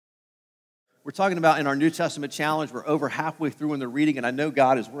We're talking about in our New Testament challenge. We're over halfway through in the reading, and I know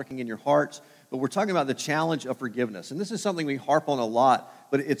God is working in your hearts, but we're talking about the challenge of forgiveness. And this is something we harp on a lot,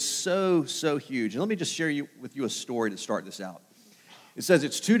 but it's so, so huge. And let me just share with you a story to start this out. It says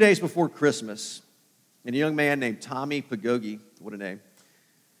it's 2 days before Christmas, and a young man named Tommy Pagogi, what a name,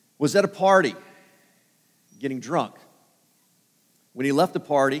 was at a party getting drunk. When he left the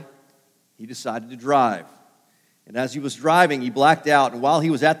party, he decided to drive. And as he was driving, he blacked out, and while he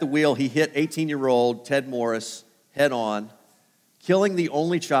was at the wheel, he hit 18-year-old Ted Morris head on, killing the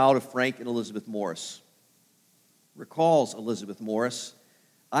only child of Frank and Elizabeth Morris. Recalls Elizabeth Morris,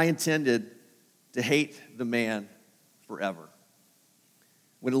 "I intended to hate the man forever."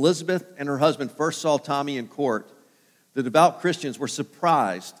 When Elizabeth and her husband first saw Tommy in court, the devout Christians were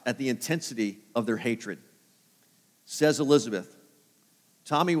surprised at the intensity of their hatred. Says Elizabeth,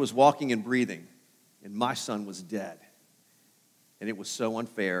 "Tommy was walking and breathing, and my son was dead. And it was so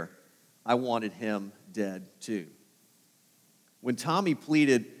unfair. I wanted him dead too." When Tommy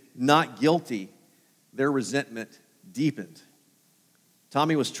pleaded not guilty, their resentment deepened.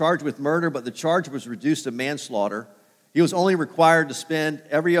 Tommy was charged with murder, but the charge was reduced to manslaughter. He was only required to spend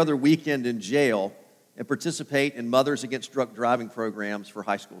every other weekend in jail and participate in Mothers Against Drunk Driving programs for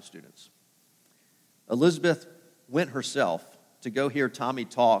high school students. Elizabeth went herself to go hear Tommy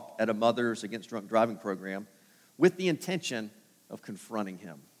talk at a Mothers Against Drunk Driving program with the intention of confronting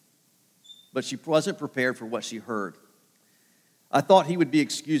him. But she wasn't prepared for what she heard. "I thought he would be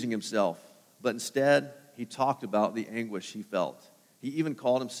excusing himself, but instead he talked about the anguish he felt. He even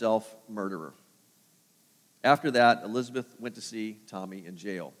called himself murderer." After that, Elizabeth went to see Tommy in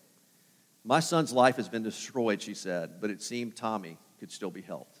jail. "My son's life has been destroyed," she said, "but it seemed Tommy could still be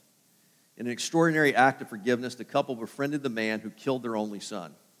helped." In an extraordinary act of forgiveness, the couple befriended the man who killed their only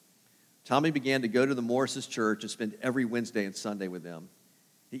son. Tommy began to go to the Morris' church and spend every Wednesday and Sunday with them.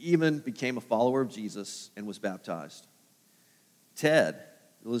 He even became a follower of Jesus and was baptized. "Ted,"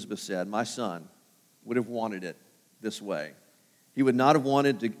 Elizabeth said, "my son, would have wanted it this way. He would not have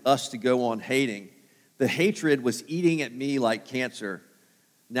wanted us to go on hating. The hatred was eating at me like cancer.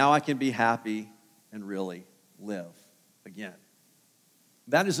 Now I can be happy and really live again."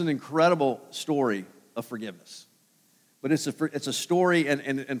 That is an incredible story of forgiveness. But it's a story,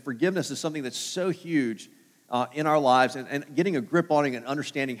 and forgiveness is something that's so huge in our lives, and getting a grip on it and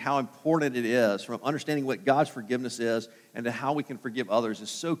understanding how important it is, from understanding what God's forgiveness is and to how we can forgive others, is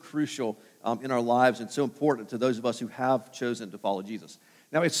so crucial in our lives and so important to those of us who have chosen to follow Jesus.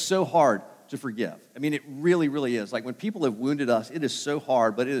 Now, it's so hard to forgive. I mean, it really, really is. Like when people have wounded us, it is so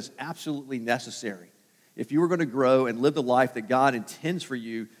hard, but it is absolutely necessary. If you are going to grow and live the life that God intends for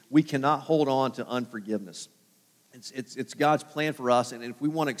you, we cannot hold on to unforgiveness. It's God's plan for us, and if we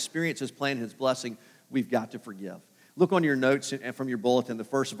want to experience His plan and His blessing, we've got to forgive. Look on your notes and from your bulletin, the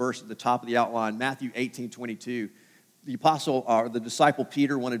first verse at the top of the outline, Matthew 18:22. The apostle, or the disciple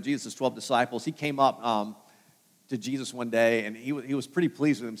Peter, one of Jesus' 12 disciples, he came up to Jesus one day, and he was pretty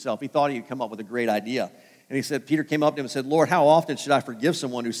pleased with himself. He thought he had come up with a great idea. And he said, Peter came up to him and said, "Lord, how often should I forgive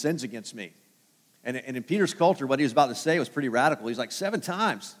someone who sins against me?" And in Peter's culture, what he was about to say was pretty radical. He's like, 7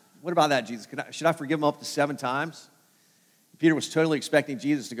 times. What about that, Jesus? Should I forgive him up to 7 times? Peter was totally expecting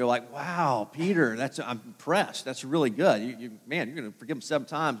Jesus to go like, "Wow, Peter, I'm impressed. That's really good. Man, you're going to forgive him 7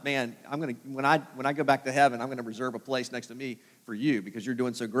 times. Man, when I go back to heaven, I'm going to reserve a place next to me for you because you're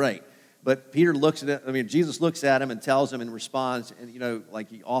doing so great." But Jesus looks at him and tells him and responds, and like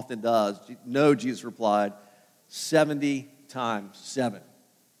he often does. "No," Jesus replied, 70 times 7.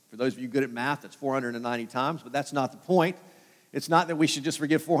 For those of you good at math, that's 490 times, but that's not the point. It's not that we should just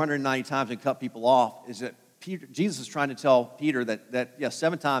forgive 490 times and cut people off. Is that Jesus is trying to tell Peter that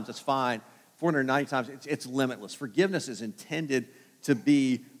 7 times, that's fine. 490 times, it's limitless. Forgiveness is intended to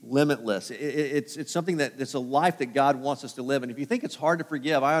be limitless. It's something it's a life that God wants us to live. And if you think it's hard to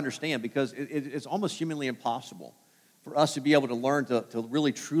forgive, I understand, because it's almost humanly impossible for us to be able to learn to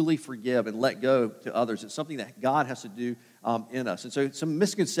really truly forgive and let go to others. It's something that God has to do in us. And so some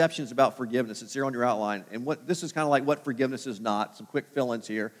misconceptions about forgiveness, it's here on your outline. And this is kind of like what forgiveness is not. Some quick fill-ins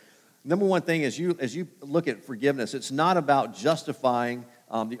here. Number one thing is as you look at forgiveness, it's not about justifying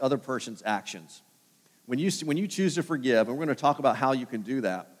the other person's actions. When you choose to forgive, and we're going to talk about how you can do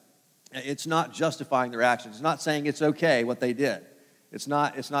that, it's not justifying their actions. It's not saying it's okay what they did. It's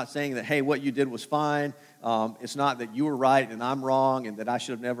not saying that, hey, what you did was fine. It's not that you were right and I'm wrong and that I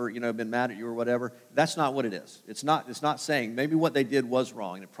should have never, been mad at you or whatever. That's not what it is. It's not saying maybe what they did was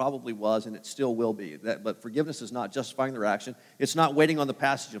wrong, and it probably was, and it still will be. But forgiveness is not justifying their action. It's not waiting on the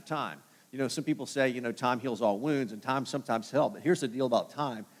passage of time. Some people say, time heals all wounds, and time sometimes helps. But here's the deal about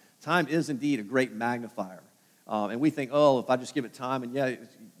time. Time is indeed a great magnifier. And we think, if I just give it time, and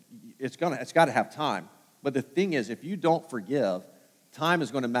it's got to have time. But the thing is, if you don't forgive, time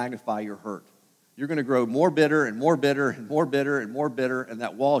is going to magnify your hurt. You're going to grow more bitter and more bitter and more bitter and more bitter, and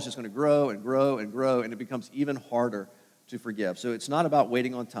that wall is just going to grow and grow and grow, and it becomes even harder to forgive. So it's not about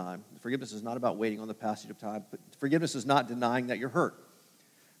waiting on time. Forgiveness is not about waiting on the passage of time. But forgiveness is not denying that you're hurt.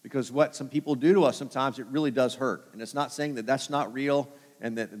 Because what some people do to us sometimes, it really does hurt. And it's not saying that that's not real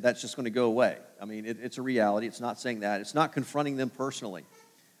and that that's just going to go away. I mean, it's a reality. It's not saying that. It's not confronting them personally.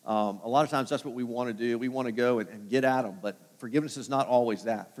 A lot of times that's what we want to do. We want to go and get at them. But forgiveness is not always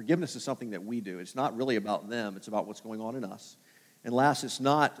that. Forgiveness is something that we do. It's not really about them. It's about what's going on in us. And last, it's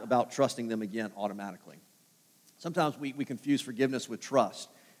not about trusting them again automatically. Sometimes we confuse forgiveness with trust.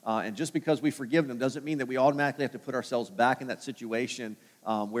 And just because we forgive them doesn't mean that we automatically have to put ourselves back in that situation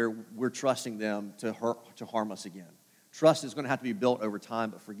where we're trusting them to harm us again. Trust is going to have to be built over time,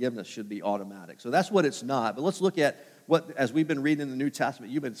 but forgiveness should be automatic. So that's what it's not. But let's look at what, as we've been reading in the New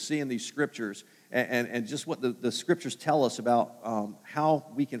Testament, you've been seeing these scriptures and just what the scriptures tell us about how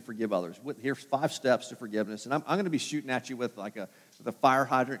we can forgive others. Here's 5 steps to forgiveness. And I'm going to be shooting at you with like with a fire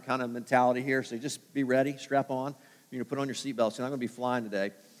hydrant kind of mentality here. So just be ready, strap on. You're going to put on your seatbelts. And I'm going to be flying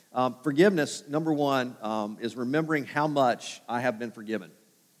today. Forgiveness, number 1, is remembering how much I have been forgiven.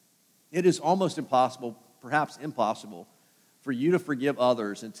 It is almost impossible, perhaps impossible, for you to forgive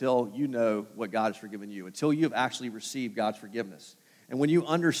others until you know what God has forgiven you, until you have actually received God's forgiveness. And when you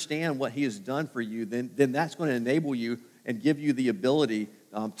understand what He has done for you, then that's going to enable you and give you the ability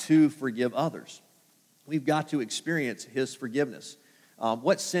to forgive others. We've got to experience His forgiveness.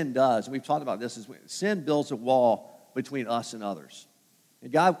 What sin does, and we've talked about this, is sin builds a wall between us and others.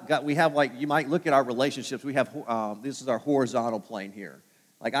 And we have, like, you might look at our relationships. We have, this is our horizontal plane here.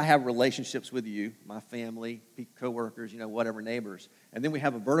 Like, I have relationships with you, my family, coworkers, whatever, neighbors. And then we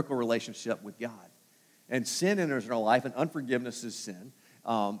have a vertical relationship with God. And sin enters in our life, and unforgiveness is sin.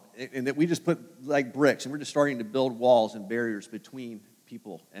 And that we just put, like, bricks, and we're just starting to build walls and barriers between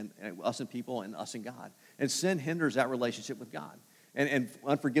people, and us and God. And sin hinders that relationship with God. And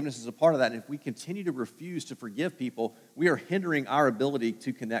unforgiveness is a part of that. And if we continue to refuse to forgive people, we are hindering our ability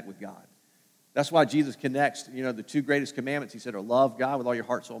to connect with God. That's why Jesus connects, the 2 greatest commandments. He said, are love God with all your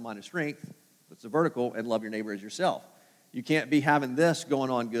heart, soul, mind, and strength. That's the vertical, and love your neighbor as yourself. You can't be having this going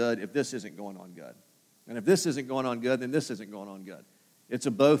on good if this isn't going on good. And if this isn't going on good, then this isn't going on good. It's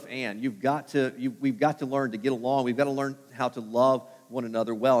a both and. We've got to learn to get along. We've got to learn how to love one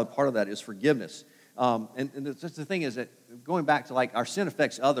another well, and part of that is forgiveness. And the thing is that going back to, like, our sin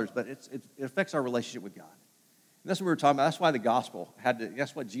affects others, but it affects our relationship with God. And that's what we were talking about. That's why the gospel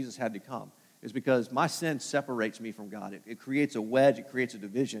that's what Jesus had to come, is because my sin separates me from God. It creates a wedge. It creates a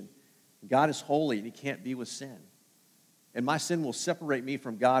division. God is holy, and He can't be with sin. And my sin will separate me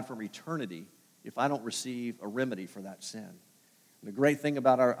from God from eternity if I don't receive a remedy for that sin. And the great thing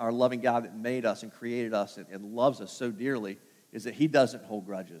about our loving God that made us and created us and loves us so dearly is that He doesn't hold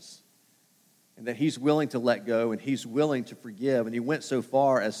grudges. And that He's willing to let go, and He's willing to forgive. And He went so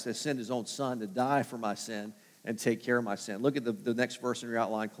far as to send His own Son to die for my sin and take care of my sin. Look at the next verse in your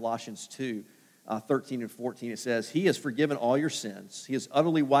outline, Colossians 2, 13 and 14. It says, He has forgiven all your sins. He has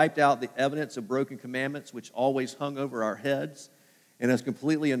utterly wiped out the evidence of broken commandments which always hung over our heads, and has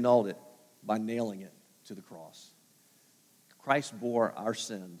completely annulled it by nailing it to the cross. Christ bore our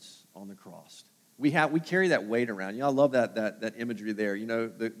sins on the cross. We carry that weight around. I love that imagery there.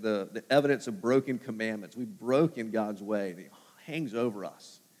 The evidence of broken commandments. We've broken God's way. It hangs over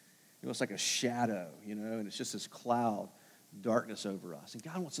us. It's like a shadow, and it's just this cloud, darkness over us. And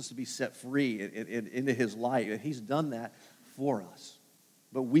God wants us to be set free into His light. And He's done that for us.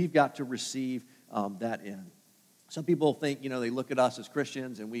 But we've got to receive that in. Some people think, they look at us as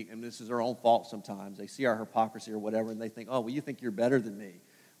Christians, and this is our own fault sometimes. They see our hypocrisy or whatever, and they think, oh, well, you think you're better than me.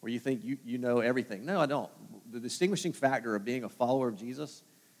 Or you think you know everything. No, I don't. The distinguishing factor of being a follower of Jesus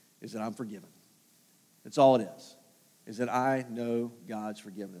is that I'm forgiven. That's all it is that I know God's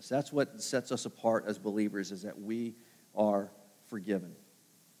forgiveness. That's what sets us apart as believers, is that we are forgiven.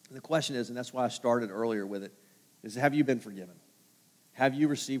 And the question is, and that's why I started earlier with it, is have you been forgiven? Have you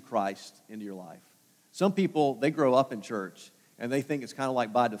received Christ into your life? Some people, they grow up in church, and they think it's kind of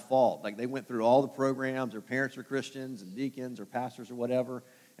like by default. Like they went through all the programs, their parents are Christians and deacons or pastors or whatever,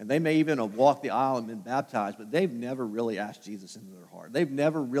 and they may even have walked the aisle and been baptized, but they've never really asked Jesus into their heart. They've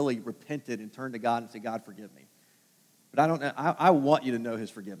never really repented and turned to God and said, God, forgive me. But I want you to know His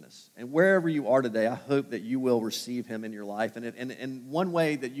forgiveness. And wherever you are today, I hope that you will receive Him in your life. And one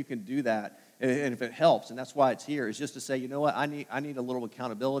way that you can do that, and if it helps, and that's why it's here, is just to say, you know what, I need a little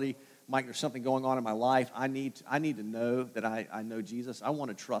accountability. Mike, there's something going on in my life. I need to know that I know Jesus. I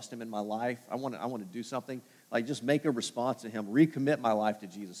want to trust Him in my life. I want to do something. Like, just make a response to him. Recommit my life to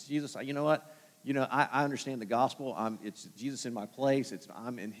Jesus. Jesus, you know what? I understand the gospel. It's Jesus in my place.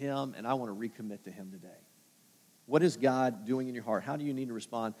 I'm in him, and I want to recommit to him today. What is God doing in your heart? How do you need to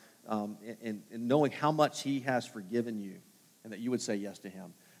respond in knowing how much he has forgiven you and that you would say yes to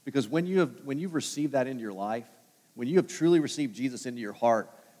him? Because when you've received that into your life, when you have truly received Jesus into your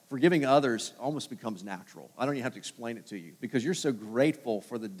heart, forgiving others almost becomes natural. I don't even have to explain it to you because you're so grateful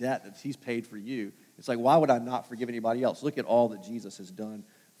for the debt that he's paid for you. It's like, why would I not forgive anybody else? Look at all that Jesus has done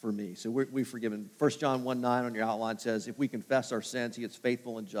for me. So we've forgiven. 1 John 1:9 on your outline says, if we confess our sins, he is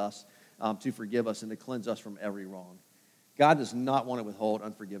faithful and just to forgive us and to cleanse us from every wrong. God does not want to withhold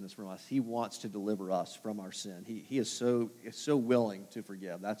unforgiveness from us. He wants to deliver us from our sin. He is so willing to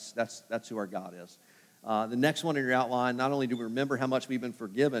forgive. That's who our God is. The next one in your outline, not only do we remember how much we've been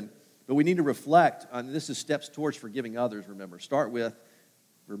forgiven, but we need to reflect on, this is steps towards forgiving others, remember. Start with,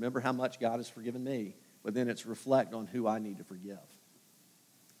 remember how much God has forgiven me, but then it's reflect on who I need to forgive.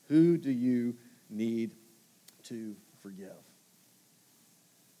 Who do you need to forgive?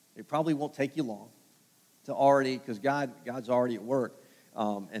 It probably won't take you long to already, because God's already at work,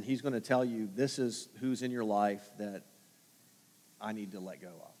 and he's going to tell you, this is who's in your life that I need to let go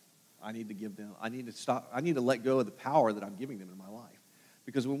of. I need to give them, I need to let go of the power that I'm giving them in my life.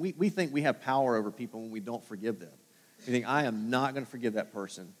 Because when we think we have power over people when we don't forgive them, we think, I am not going to forgive that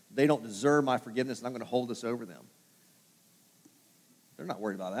person. They don't deserve my forgiveness, and I'm going to hold this over them. They're not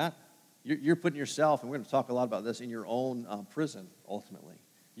worried about that. You're putting yourself, and we're going to talk a lot about this, in your own prison, ultimately.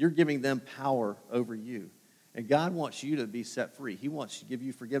 You're giving them power over you. And God wants you to be set free. He wants to give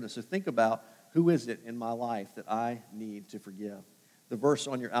you forgiveness. So think about, who is it in my life that I need to forgive? The verse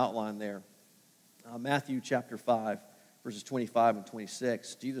on your outline there, Matthew chapter 5, verses 25 and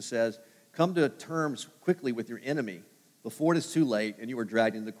 26, Jesus says, come to terms quickly with your enemy before it is too late and you are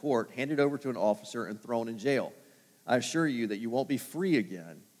dragged into court, handed over to an officer, and thrown in jail. I assure you that you won't be free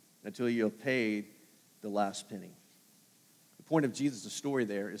again until you have paid the last penny. The point of Jesus' story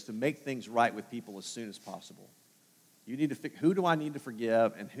there is to make things right with people as soon as possible. You need to who do I need to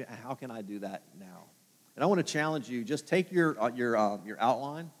forgive, and how can I do that now? And I want to challenge you, just take your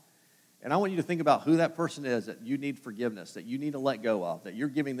outline, and I want you to think about who that person is that you need forgiveness, that you need to let go of, that you're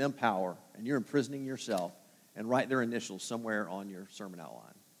giving them power, and you're imprisoning yourself, and write their initials somewhere on your sermon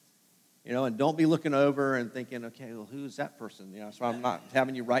outline. And don't be looking over and thinking, okay, well, who's that person? So I'm not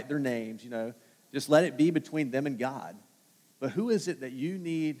having you write their names, Just let it be between them and God. But who is it that you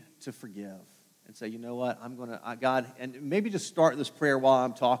need to forgive? And say, you know what, God, and maybe just start this prayer while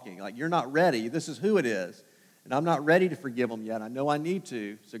I'm talking. Like, you're not ready. This is who it is. And I'm not ready to forgive them yet. I know I need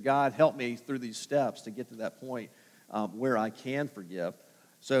to. So God, help me through these steps to get to that point where I can forgive.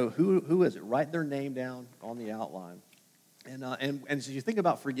 So who is it? Write their name down on the outline. And as you think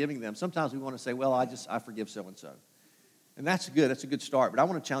about forgiving them, sometimes we want to say, well, I forgive so-and-so. And that's good. That's a good start. But I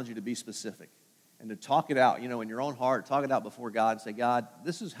want to challenge you to be specific and to talk it out, in your own heart. Talk it out before God and say, God,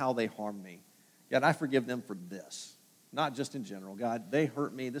 this is how they harmed me. God, I forgive them for this. Not just in general. God, they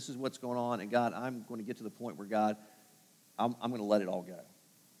hurt me. This is what's going on. And God, I'm going to get to the point where, God, I'm going to let it all go.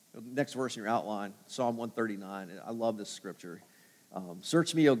 The next verse in your outline, Psalm 139. I love this scripture.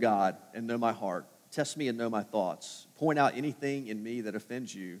 Search me, O God, and know my heart. Test me and know my thoughts. Point out anything in me that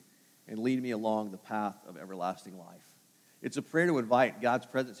offends you, and lead me along the path of everlasting life. It's a prayer to invite God's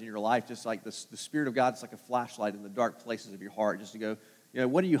presence in your life, just like the Spirit of God is like a flashlight in the dark places of your heart, just to go,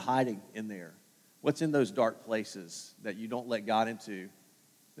 what are you hiding in there? What's in those dark places that you don't let God into,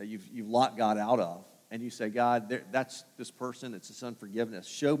 that you've locked God out of? And you say, God, that's this person, it's this unforgiveness.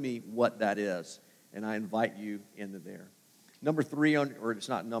 Show me what that is, and I invite you into there. Number 3, or it's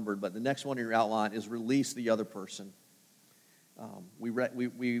not numbered, but the next one in your outline is release the other person.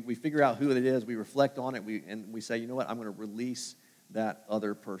 We figure out who it is, we reflect on it, and we say, you know what, I'm going to release that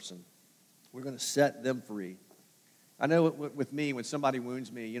other person. We're going to set them free. I know with me, when somebody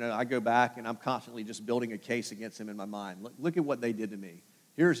wounds me, I go back and I'm constantly just building a case against them in my mind. Look at what they did to me.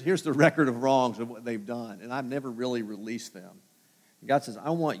 Here's the record of wrongs of what they've done, and I've never really released them. And God says, I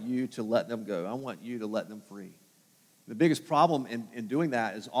want you to let them go. I want you to let them free. The biggest problem in doing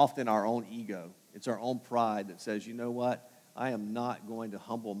that is often our own ego. It's our own pride that says, you know what, I am not going to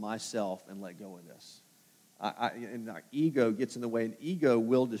humble myself and let go of this. And our ego gets in the way, and ego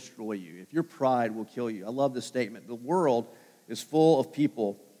will destroy you. If your pride will kill you. I love this statement. The world is full of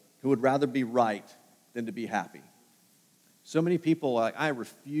people who would rather be right than to be happy. So many people, I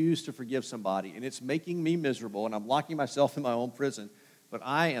refuse to forgive somebody, and it's making me miserable, and I'm locking myself in my own prison, but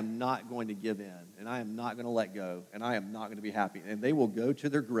I am not going to give in, and I am not going to let go, and I am not going to be happy. And they will go to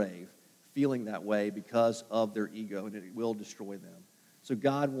their grave feeling that way because of their ego, and it will destroy them. So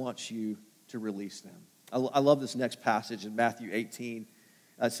God wants you to release them. I love this next passage in Matthew 18.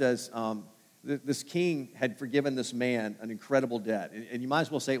 It says, this king had forgiven this man an incredible debt. And you might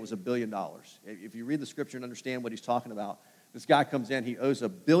as well say it was $1 billion. If you read the scripture and understand what he's talking about, this guy comes in, he owes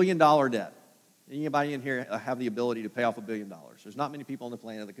 $1 billion debt. Anybody in here have the ability to pay off $1 billion? There's not many people on the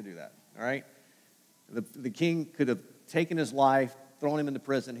planet that could do that, all right? The king could have taken his life, thrown him into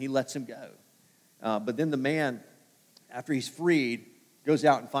prison. He lets him go. But then the man, after he's freed, goes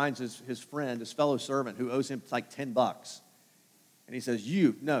out and finds his friend, his fellow servant, who owes him like $10. And he says,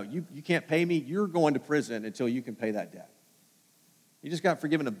 you can't pay me. You're going to prison until you can pay that debt. He just got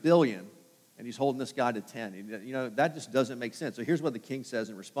forgiven $1 billion, and he's holding this guy to 10. You know, that just doesn't make sense. So here's what the king says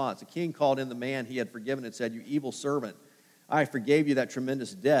in response. The king called in the man he had forgiven and said, you evil servant, I forgave you that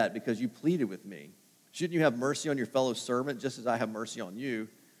tremendous debt because you pleaded with me. Shouldn't you have mercy on your fellow servant just as I have mercy on you?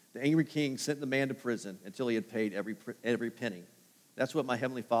 The angry king sent the man to prison until he had paid every penny. That's what my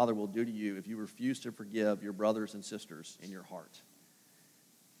heavenly Father will do to you if you refuse to forgive your brothers and sisters in your heart.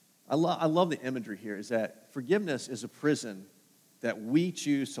 I love the imagery here is that forgiveness is a prison that we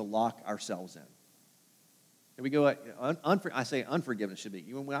choose to lock ourselves in. And we go, I say unforgiveness should be.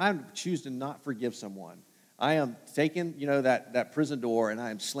 When I choose to not forgive someone, I am taking, that prison door and I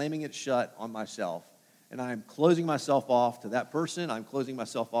am slamming it shut on myself. And I am closing myself off to that person. I'm closing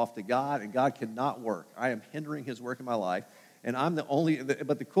myself off to God, and God cannot work. I am hindering his work in my life. And I'm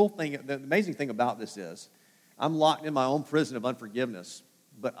but the cool thing, the amazing thing about this is, I'm locked in my own prison of unforgiveness,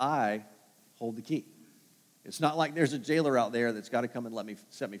 but I hold the key. It's not like there's a jailer out there that's got to come and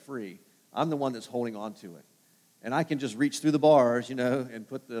set me free. I'm the one that's holding on to it. And I can just reach through the bars, and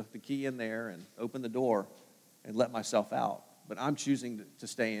put the key in there and open the door and let myself out. But I'm choosing to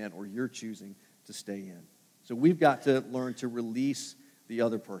stay in, or you're choosing to stay in. So we've got to learn to release the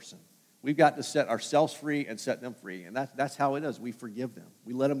other person. We've got to set ourselves free and set them free. And that's how it is. We forgive them.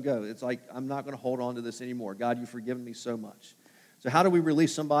 We let them go. It's like, I'm not going to hold on to this anymore. God, you've forgiven me so much. So how do we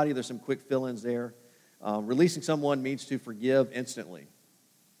release somebody? There's some quick fill-ins there. Releasing someone means to forgive instantly.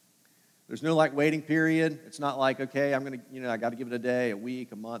 There's no waiting period. It's not like, okay, I'm going to, I got to give it a day, a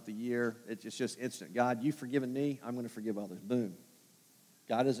week, a month, a year. It's just instant. God, you've forgiven me. I'm going to forgive others. Boom.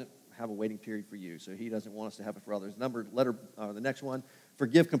 God doesn't have a waiting period for you, so he doesn't want us to have it for others. The next one,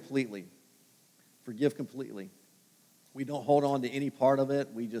 forgive completely. Forgive completely. We don't hold on to any part of it.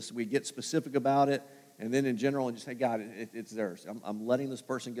 We get specific about it, and then in general, and just say, God, it's theirs. I'm letting this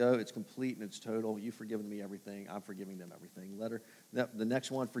person go. It's complete and it's total. You've forgiven me everything. I'm forgiving them everything. The next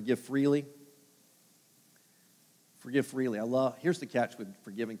one, forgive freely. Forgive freely. Here's the catch with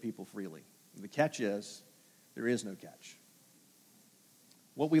forgiving people freely. The catch is, there is no catch.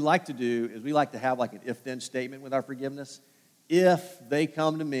 What we like to do is we like to have an if-then statement with our forgiveness. If they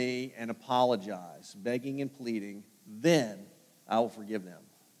come to me and apologize, begging and pleading, then I will forgive them.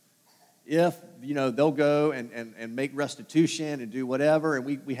 If, they'll go and make restitution and do whatever, and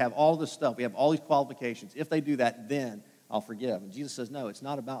we have all this stuff, we have all these qualifications. If they do that, then I'll forgive. And Jesus says, no, it's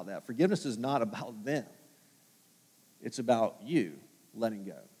not about that. Forgiveness is not about them. It's about you letting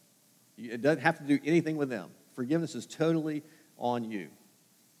go. It doesn't have to do anything with them. Forgiveness is totally on you.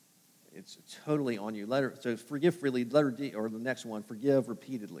 It's totally on you. So forgive freely. Letter D, or the next one, forgive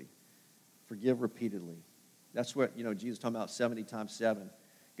repeatedly. Forgive repeatedly. That's what, Jesus talking about 70 times 7.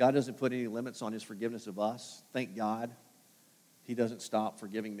 God doesn't put any limits on his forgiveness of us. Thank God he doesn't stop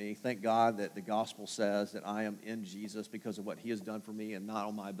forgiving me. Thank God that the gospel says that I am in Jesus because of what he has done for me and not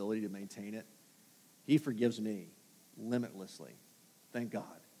on my ability to maintain it. He forgives me limitlessly. Thank God.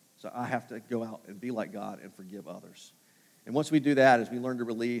 So I have to go out and be like God and forgive others. And once we do that, as we learn to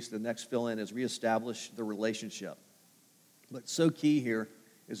release, the next fill-in is reestablish the relationship. But so key here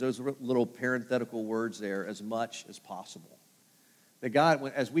is those little parenthetical words there, as much as possible. That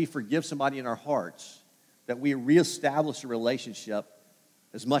God, as we forgive somebody in our hearts, that we reestablish a relationship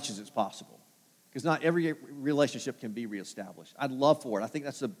as much as it's possible. Because not every relationship can be reestablished. I'd love for it. I think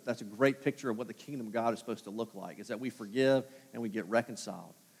that's a great picture of what the kingdom of God is supposed to look like, is that we forgive and we get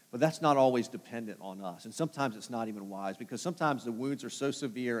reconciled. But that's not always dependent on us. And sometimes it's not even wise, because sometimes the wounds are so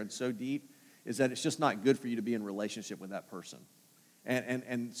severe and so deep is that it's just not good for you to be in relationship with that person.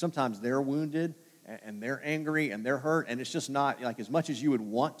 And sometimes they're wounded and they're angry and they're hurt, and it's just not as much as you would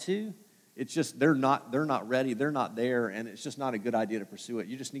want to. It's just they're not ready, they're not there, and it's just not a good idea to pursue it.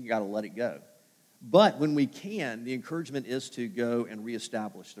 You got to let it go. But when we can, the encouragement is to go and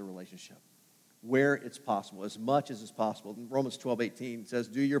reestablish the relationship where it's possible, as much as it's possible. Romans 12:18 says,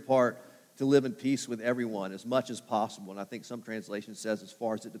 do your part to live in peace with everyone as much as possible. And I think some translation says, as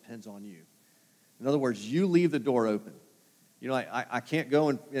far as it depends on you. In other words, you leave the door open. I can't go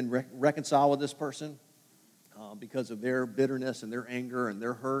and reconcile with this person because of their bitterness and their anger and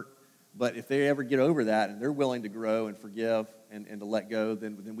their hurt. But if they ever get over that and they're willing to grow and forgive and to let go,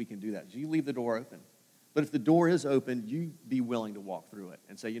 then we can do that. So you leave the door open. But if the door is open, you be willing to walk through it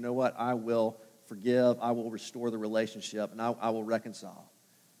and say, you know what, I will forgive, I will restore the relationship, and I will reconcile.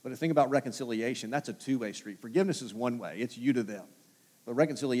 But the thing about reconciliation, that's a two-way street. Forgiveness is one way. It's you to them. But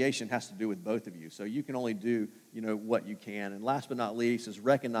reconciliation has to do with both of you. So you can only do, what you can. And last but not least is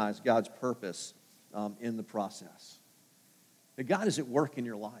recognize God's purpose in the process. That God is at work in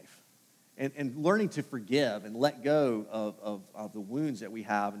your life. And learning to forgive and let go of the wounds that we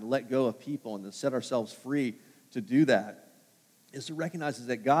have and to let go of people and to set ourselves free to do that is to recognize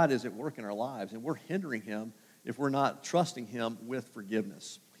that God is at work in our lives and we're hindering him if we're not trusting him with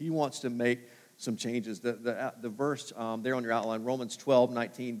forgiveness. He wants to make some changes. The verse there on your outline, Romans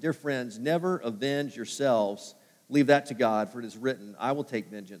 12:19, dear friends, never avenge yourselves. Leave that to God, for it is written, I will take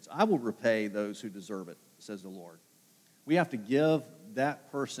vengeance. I will repay those who deserve it, says the Lord. We have to give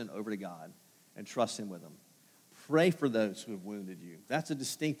that person over to God and trust him with them. Pray for those who have wounded you. That's a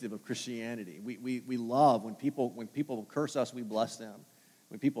distinctive of Christianity. We love when people curse us, we bless them.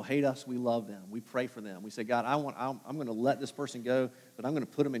 When people hate us, we love them. We pray for them. We say, God, I'm going to let this person go, but I'm going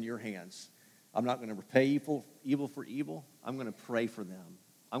to put them in your hands. I'm not going to repay evil for evil. I'm going to pray for them.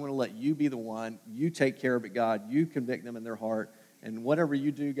 I'm going to let you be the one. You take care of it, God. You convict them in their heart. And whatever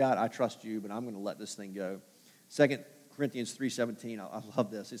you do, God, I trust you, but I'm going to let this thing go. 2 Corinthians 3:17, I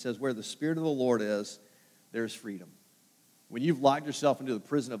love this. It says, where the Spirit of the Lord is, there's freedom. When you've locked yourself into the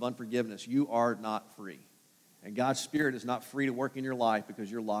prison of unforgiveness, you are not free. And God's Spirit is not free to work in your life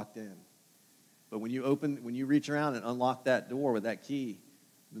because you're locked in. But when you reach around and unlock that door with that key,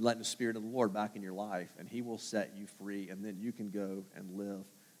 you're letting the Spirit of the Lord back in your life, and he will set you free, and then you can go and live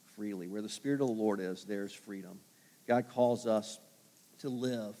freely. Where the Spirit of the Lord is, there's freedom. God calls us to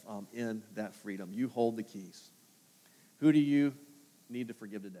live in that freedom. You hold the keys. Who do you need to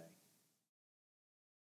forgive today?